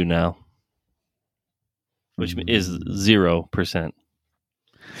as you do now, which is 0%.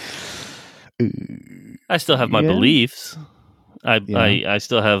 I still have my beliefs. I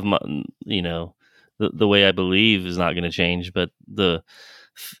still have my, the way I believe is not going to change, but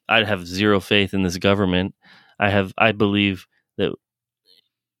I have zero faith in this government. I believe that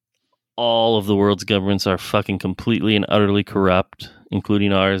all of the world's governments are fucking completely and utterly corrupt,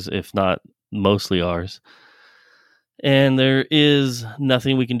 including ours, if not mostly ours. And there is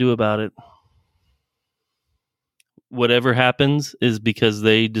nothing we can do about it. Whatever happens is because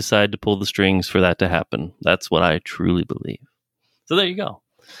they decide to pull the strings for that to happen. That's what I truly believe. So there you go.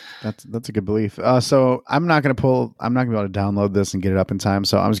 That's a good belief. So I'm not going to be able to download this and get it up in time.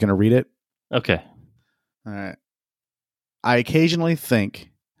 So I'm just going to read it. Okay. All right. I occasionally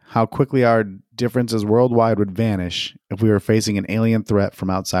think how quickly our differences worldwide would vanish if we were facing an alien threat from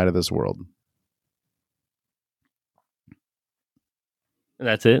outside of this world. And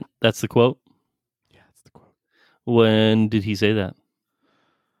that's it? That's the quote? Yeah, that's the quote. When did he say that?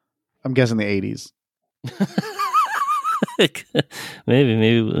 I'm guessing the 80s. maybe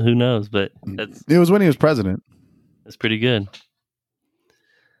who knows, but it was when he was president. That's pretty good.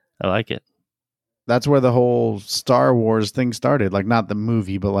 I like it. That's where the whole Star Wars thing started. Like, not the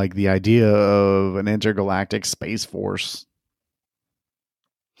movie, but like the idea of an intergalactic space force.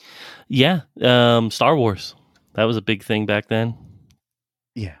 Yeah. Star Wars. That was a big thing back then.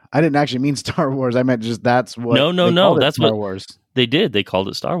 Yeah. I didn't actually mean Star Wars. I meant just that's what. No. That's Star what Wars. They did. They called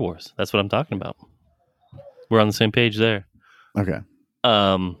it Star Wars. That's what I'm talking about. We're on the same page there. Okay.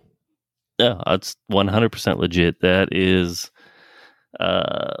 Yeah, it's 100% legit. That is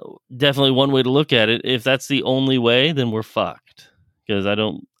definitely one way to look at it. If that's the only way, then we're fucked. Because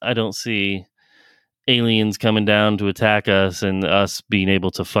I don't see aliens coming down to attack us and us being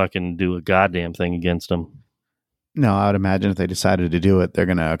able to fucking do a goddamn thing against them. No, I would imagine if they decided to do it, they're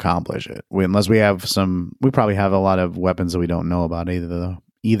going to accomplish it. Unless we have we probably have a lot of weapons that we don't know about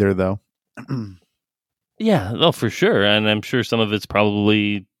either though. Yeah, oh, for sure. And I'm sure some of it's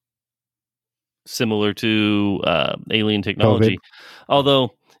probably similar to alien technology. COVID.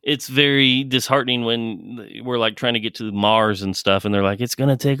 Although it's very disheartening when we're like trying to get to Mars and stuff, and they're like, it's going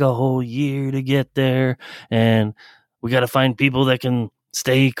to take a whole year to get there, and we got to find people that can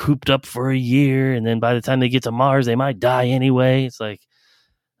stay cooped up for a year, and then by the time they get to Mars, they might die anyway. It's like,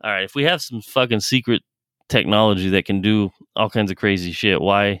 all right, if we have some fucking secret technology that can do all kinds of crazy shit,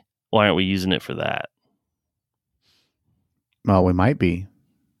 why aren't we using it for that? Well, we might be.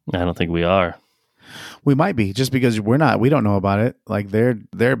 I don't think we are. We might be, just because we don't know about it. Like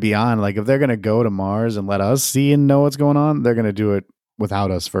they're beyond. Like if they're gonna go to Mars and let us see and know what's going on, they're gonna do it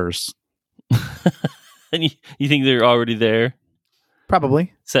without us first. And you think they're already there?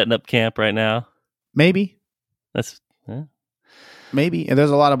 Probably setting up camp right now. Maybe. Yeah. Maybe. And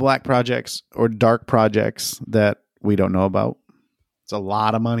there's a lot of black projects or dark projects that we don't know about. It's a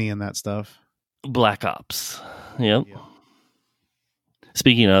lot of money in that stuff. Black Ops. Yep. Yeah.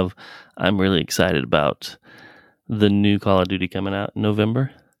 Speaking of, I'm really excited about the new Call of Duty coming out in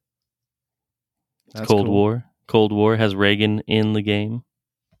November. That's Cold cool. War. Cold War has Reagan in the game.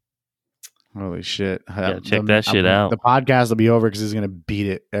 Holy shit. Yeah, check that shit out. The podcast will be over because he's going to beat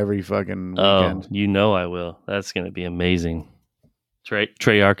it every fucking weekend. Oh, you know I will. That's going to be amazing.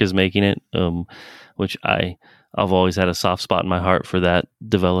 Treyarch is making it, which I've always had a soft spot in my heart for that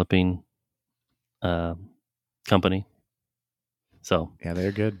developing company. So yeah,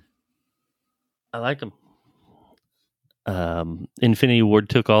 they're good. I like them. Infinity Ward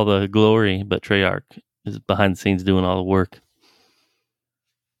took all the glory, but Treyarch is behind the scenes doing all the work.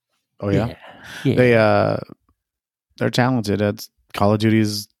 Oh yeah. They're talented. At Call of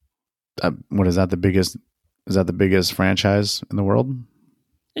Duty's. What is that? The biggest? Is that the biggest franchise in the world?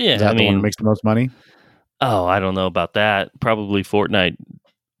 Yeah, is that the one that makes the most money? Oh, I don't know about that. Probably Fortnite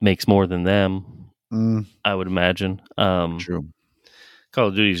makes more than them. I would imagine. True. Call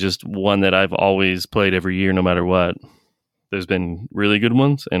of Duty is just one that I've always played every year, no matter what. There's been really good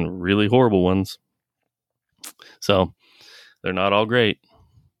ones and really horrible ones. So they're not all great.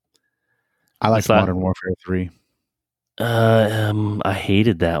 I like Modern Warfare 3. I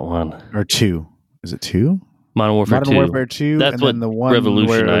hated that one. Or 2. Is it 2? Modern Warfare 2. Modern Warfare 2. That's and what then the one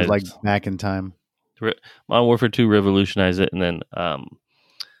revolutionized. where it was like back in time. Modern Warfare 2 revolutionized it, and then,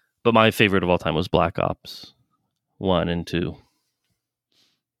 but my favorite of all time was Black Ops 1 and 2.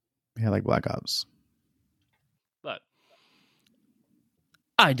 Yeah, I like Black Ops. But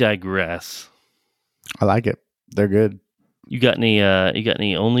I digress. I like it. They're good. You got any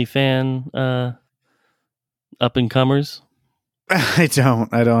OnlyFan up and comers? I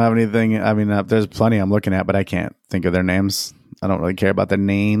don't have anything. I mean, there's plenty I'm looking at, but I can't think of their names. I don't really care about their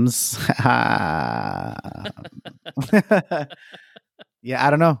names. Yeah, I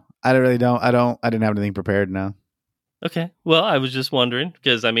don't know. I really don't. I didn't have anything prepared now. Okay. Well, I was just wondering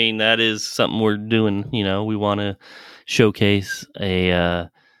because I mean that is something we're doing. You know, we want to showcase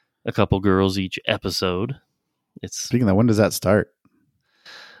a couple girls each episode. Speaking of that, when does that start?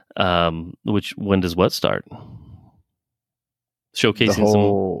 When does what start? Showcasing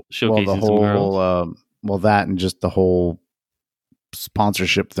some girls. Well, that and just the whole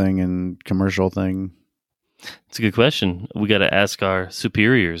sponsorship thing and commercial thing. It's a good question. We got to ask our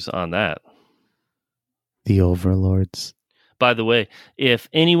superiors on that. The overlords. By the way, if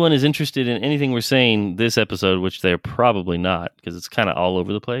anyone is interested in anything we're saying this episode, which they're probably not because it's kind of all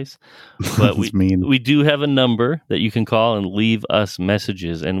over the place, but we do have a number that you can call and leave us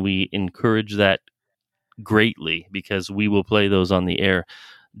messages, and we encourage that greatly because we will play those on the air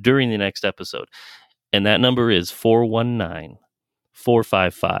during the next episode. And that number is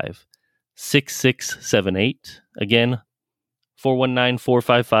 419-455-6678. Again,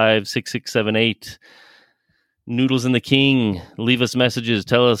 419-455-6678. Noodles and the King, leave us messages.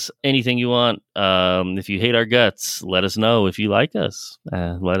 Tell us anything you want. If you hate our guts, let us know. If you like us,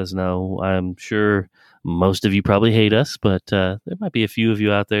 let us know. I'm sure most of you probably hate us, but there might be a few of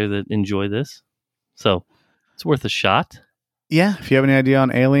you out there that enjoy this. So it's worth a shot. Yeah. If you have any idea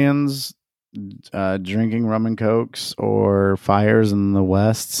on aliens, drinking rum and cokes, or fires in the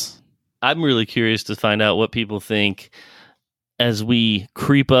West, I'm really curious to find out what people think as we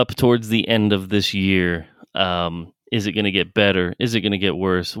creep up towards the end of this year. Is it going to get better? Is it going to get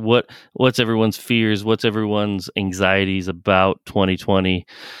worse? What's everyone's fears? What's everyone's anxieties about 2020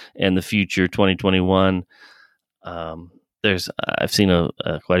 and the future 2021? I've seen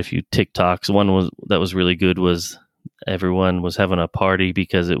quite a few TikToks. One that was really good was everyone was having a party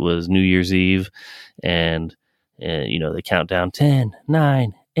because it was New Year's Eve, and they count down 10,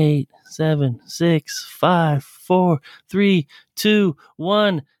 9, 8, 7, 6, 5, 4, 3, 2,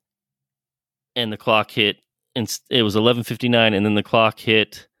 1. And the clock hit, and it was 11:59, and then the clock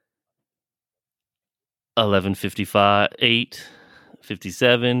hit 11:55, 8,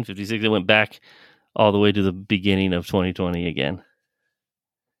 57, 56. It went back all the way to the beginning of 2020 again.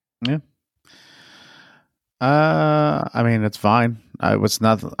 Yeah. I mean, it's fine. My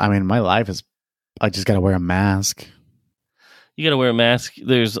life is, I just got to wear a mask. You got to wear a mask.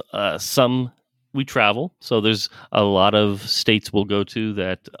 There's we travel, so there's a lot of states we'll go to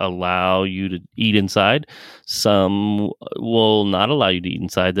that allow you to eat inside. Some will not allow you to eat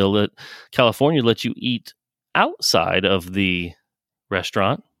inside. California let you eat outside of the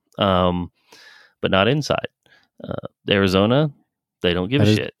restaurant, but not inside. Arizona, they don't give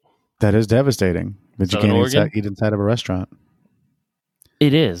a shit. That is devastating. But you can't eat inside of a restaurant.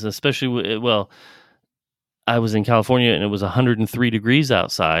 It is, especially I was in California and it was 103 degrees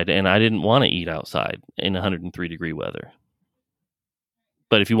outside, and I didn't want to eat outside in 103 degree weather.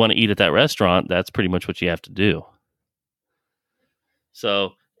 But if you want to eat at that restaurant, that's pretty much what you have to do.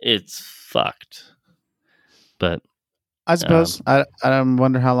 So it's fucked. But I suppose I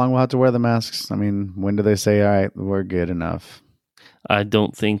wonder how long we'll have to wear the masks. I mean, when do they say, all right, we're good enough? I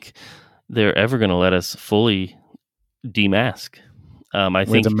don't think they're ever going to let us fully demask. I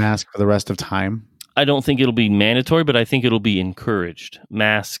think a mask for the rest of time. I don't think it'll be mandatory, but I think it'll be encouraged.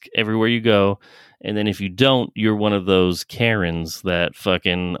 Mask everywhere you go. And then if you don't, you're one of those Karens that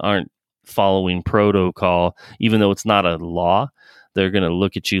fucking aren't following protocol. Even though it's not a law, they're going to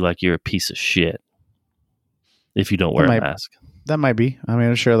look at you like you're a piece of shit if you don't wear a mask. That might be. I mean,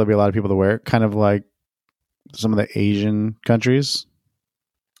 I'm sure there'll be a lot of people that wear it, kind of like some of the Asian countries.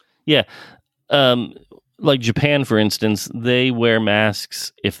 Yeah. Like Japan, for instance, they wear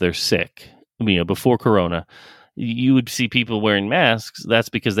masks if they're sick. Before Corona, you would see people wearing masks. That's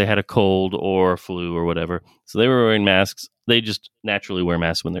because they had a cold or a flu or whatever. So they were wearing masks. They just naturally wear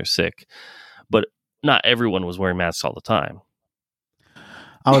masks when they're sick. But not everyone was wearing masks all the time.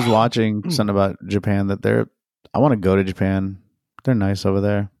 I was watching something about Japan that I want to go to Japan. They're nice over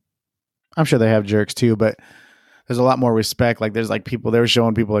there. I'm sure they have jerks too, but there's a lot more respect. Like there's like people, they were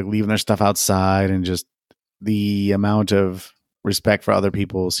showing people like leaving their stuff outside, and just the amount of respect for other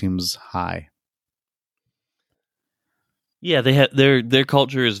people seems high. Yeah, they have their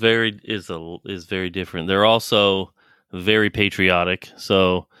culture is very different. They're also very patriotic.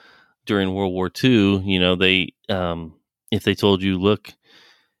 So during World War II, they if they told you, look,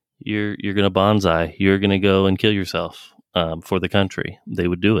 you're gonna bonsai, you're gonna go and kill yourself for the country, they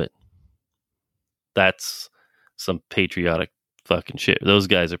would do it. That's some patriotic fucking shit. Those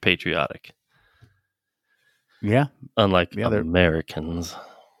guys are patriotic. Yeah. Unlike Americans.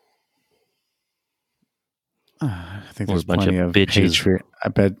 I think Or there's a bunch plenty of of bitches.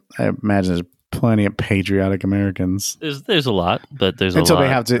 I imagine there's plenty of patriotic Americans. There's a lot, but there's until a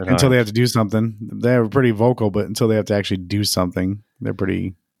lot they have to do something. They're pretty vocal, but until they have to actually do something, they're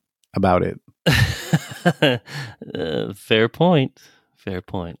pretty about it. Fair point.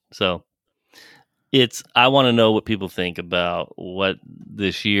 So I want to know what people think about what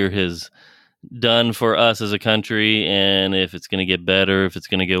this year has done for us as a country, and if it's going to get better, if it's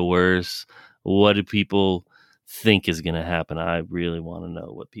going to get worse. What do people think is going to happen? I really want to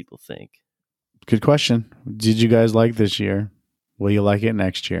know what people think. Good question. Did you guys like this year? Will you like it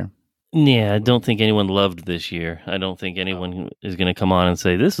next year? Yeah, I don't think anyone loved this year. I don't think anyone is going to come on and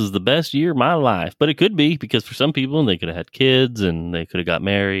say, this is the best year of my life. But it could be, because for some people, they could have had kids and they could have got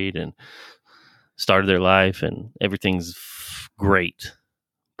married and started their life and everything's great.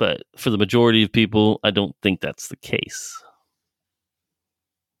 But for the majority of people, I don't think that's the case.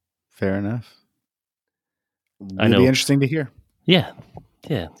 Fair enough. I know. It'll be interesting to hear. Yeah.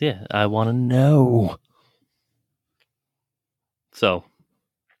 I want to know. So,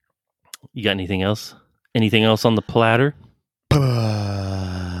 you got anything else? Anything else on the platter?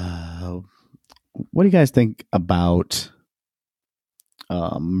 What do you guys think about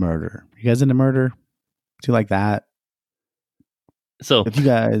murder? You guys into murder? Do you like that? So, are you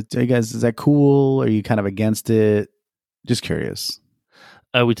guys, is that cool? Are you kind of against it? Just curious.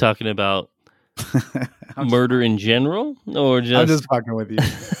 Are we talking about murder in general, or just? I'm just fucking with you.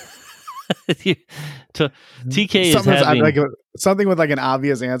 TK is having something with like an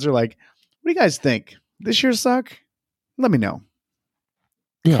obvious answer. Like, what do you guys think? This year suck? Let me know.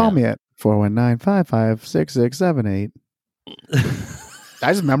 Yeah. Call me at 419-556-6678.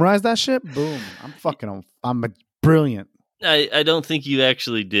 I just memorized that shit. Boom. I'm brilliant. I don't think you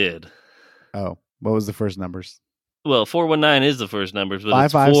actually did. Oh, what was the first numbers? Well, 419 is the first numbers,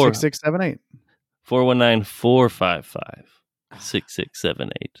 but 556-6678.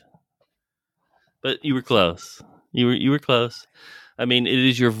 419-455-6678. But you were close. You were close. I mean, it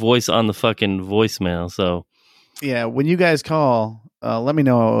is your voice on the fucking voicemail, so. Yeah, when you guys call, let me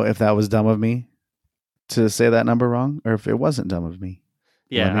know if that was dumb of me to say that number wrong, or if it wasn't dumb of me.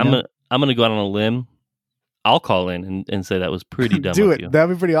 Yeah, I'm gonna go out on a limb. I'll call in and say that was pretty dumb. Do of it. You.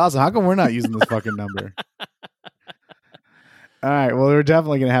 That'd be pretty awesome. How come we're not using this fucking number? All right. Well, we're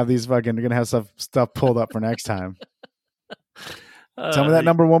definitely gonna have stuff pulled up for next time. Tell me that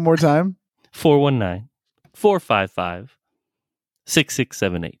number one more time.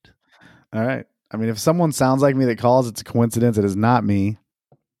 419-455-6678. All right. I mean, if someone sounds like me that calls, it's a coincidence. It is not me.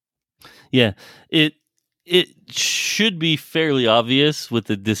 Yeah. It should be fairly obvious with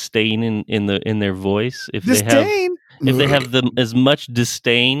the disdain in their voice. If disdain? They have as much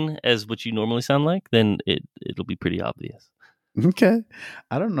disdain as what you normally sound like, then it'll be pretty obvious. Okay.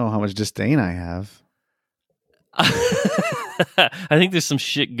 I don't know how much disdain I have. I think there's some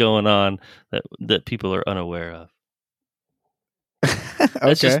shit going on that people are unaware of.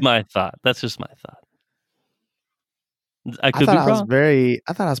 That's just my thought. I could be wrong.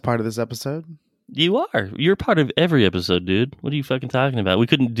 I thought I was part of this episode. You are. You're part of every episode, dude. What are you fucking talking about? We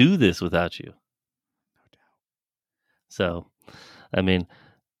couldn't do this without you. No doubt. So, I mean,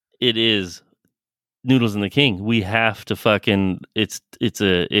 it is Noodles and the King. We have to fucking. It's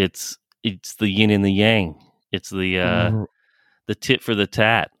the yin and the yang. It's the tit for the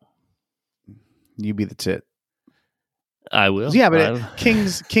tat. You be the tit. I will. Yeah, but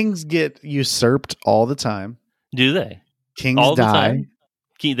kings get usurped all the time. Do they? Kings all die. The time?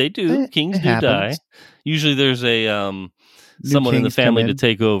 They do. Kings do die. Usually, there's a someone in the family to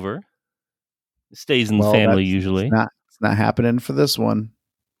take over. It stays in the family usually. It's not happening for this one.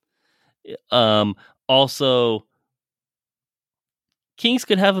 Also, kings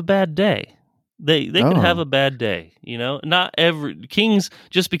could have a bad day. They could have a bad day. You know, not every kings.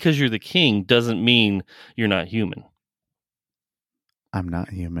 Just because you're the king doesn't mean you're not human. I'm not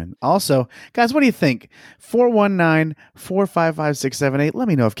human. Also, guys, what do you think? 419-455-678. Let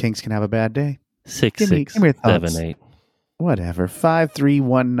me know if Kings can have a bad day. Six, Give me six, your thoughts. 7, 8. Whatever.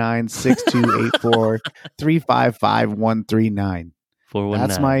 5319-6284-355-139. 419.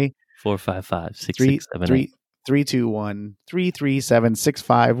 That's my 455 6678.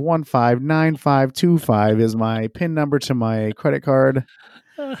 321-337-6515-9525 is my PIN number to my credit card.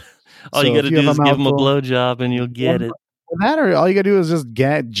 All So you got to if you do have is a give him a mouthful- blowjob and you'll get it. That, or all you gotta do is just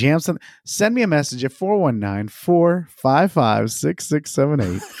jam some. Send me a message at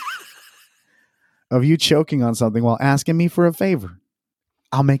 419-455-6678 of you choking on something while asking me for a favor.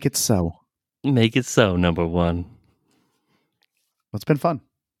 I'll make it so. Make it so, number one. It's been fun.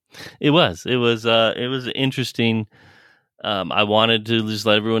 It was interesting. I wanted to just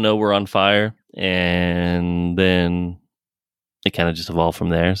let everyone know we're on fire, and then it kind of just evolved from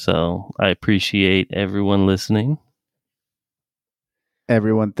there. So I appreciate everyone listening.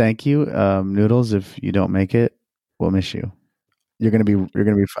 Everyone, thank you. Noodles, if you don't make it, we'll miss you. You're gonna be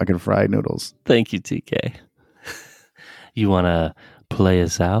fucking fried noodles. Thank you, TK. You want to play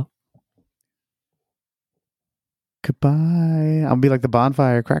us out? Goodbye. I'll be like the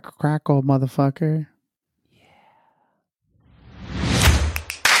bonfire. Crackle, crackle, motherfucker.